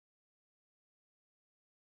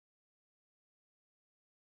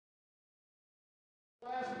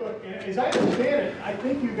Last book, and as I understand it, I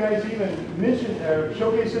think you guys even mentioned or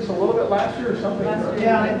showcased this a little bit last year or something.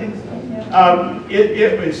 Yeah, I think so.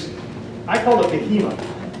 It was, I called it Behemoth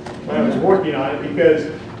when I was working on it because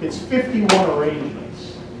it's 51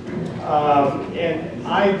 arrangements. And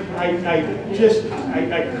I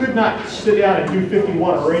could not sit down and do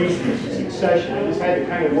 51 arrangements in succession. I just had to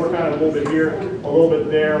kind of work on it a little bit here, a little bit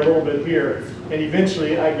there, a little bit here. And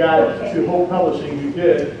eventually I got it to Hope Publishing, who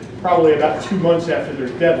did. Probably about 2 months after their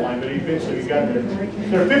deadline, but eventually we got there.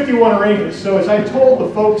 There are 51 arrangements. So as I told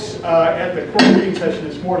the folks at the core reading session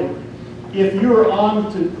this morning, if you are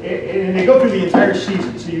on to, and they go through the entire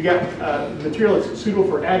season, so you got material that's suitable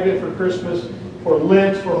for Advent, for Christmas, for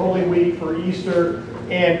Lent, for Holy Week, for Easter,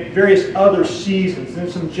 and various other seasons,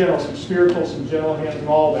 and some general, some spiritual, some general hymns, and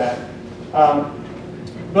all that.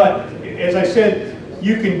 But as I said,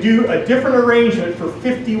 you can do a different arrangement for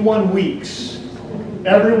 51 weeks.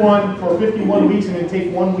 Everyone for 51 weeks and then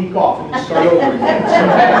take 1 week off and then start over again.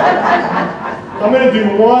 So I'm going to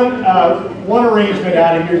do one arrangement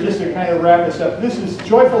out of here just to kind of wrap this up. This is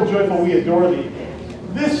Joyful, Joyful, We Adore Thee.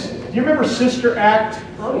 This, do you remember Sister Act?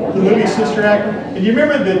 The movie Sister Act? And you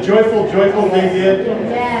remember the Joyful, Joyful they did?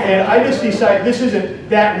 And I just decided this isn't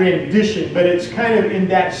that rendition, but it's kind of in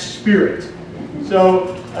that spirit.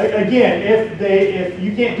 So again, if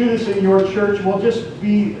you can't do this in your church, well, just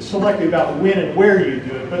be selective about when and where you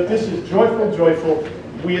do it. But this is Joyful, Joyful,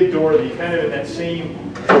 We Adore Thee, kind of in that same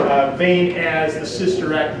vein as the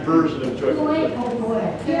Sister Act version of Joyful. Do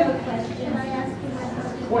you have a question I ask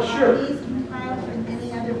you? Well, sure. Are these compiled from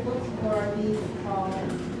any other books, or are these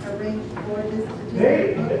arranged for this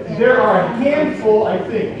particular book? There are a handful, I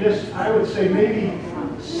think, just I would say maybe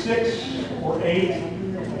 6 or 8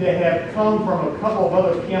 that have come from a couple of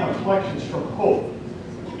other piano collections from Hope.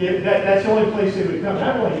 That's the only place they would come.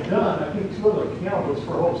 I've only done, I think, 2 other piano books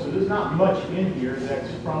for Hope, so there's not much in here that's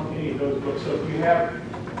from any of those books. So if you have,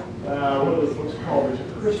 what are those books called? There's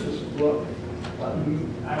a Christmas book. I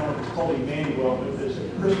don't know if it's called Emmanuel, but there's a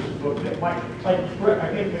Christmas book that might, like, I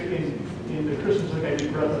think in the Christmas book I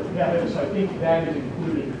did Breath of Heaven, so I think that is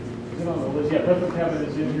included. Is it on the list? Yeah, Breath of Heaven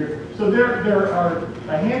is in here. So there are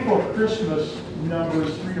a handful of Christmas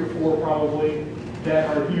numbers, 3 or 4 probably,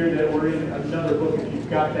 that are here that were in another book if you've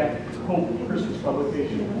got that Hope Christmas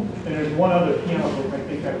publication. And there's one other piano book I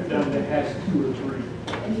think I've done that has 2 or 3.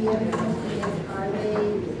 And the other question is, are they,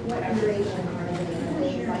 what duration are they? Are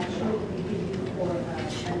they like children you could use for an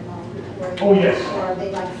offertory? Oh, yes. Or are they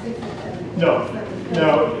like 6 or 7? No.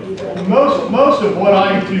 Most of what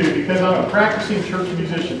I do, because I'm a practicing church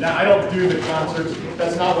musician, now I don't do the concerts,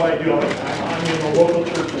 that's not what I do. I'm in the local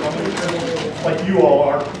church, I'm in a church like you all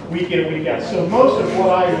are, week in and week out. So most of what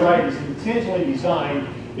I write is intentionally designed,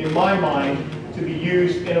 in my mind, to be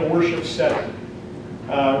used in a worship setting.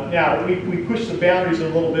 Now, we push the boundaries a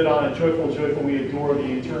little bit on a Joyful, Joyful, We Adore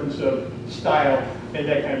Thee in terms of style and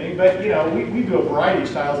that kind of thing. But, you know, we do a variety of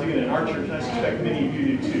styles even in our church, and I suspect many of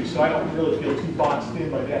you do too. So I don't really feel too boxed in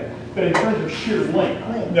by that. But in terms of sheer length,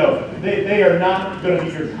 no, they are not going to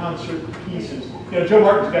be your concert pieces. You know, Joe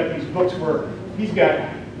Martin's got these books where he's got,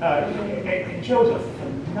 and Joe's a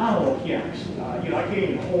phenomenal pianist. You know, I can't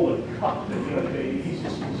even hold a cup. You know,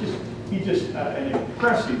 he's just an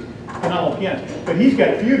impressive, phenomenal pianist. But he's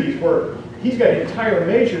got a few of these where he's got an entire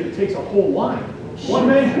measure that takes a whole line. One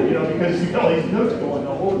measure, you know, because he's got all these notes going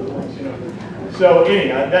all over the place, you know. So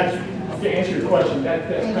anyhow, that's, to answer your question, that's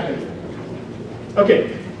kind of,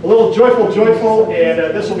 okay, a little Joyful, Joyful,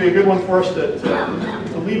 and this will be a good one for us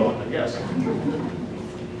to leave on, I guess.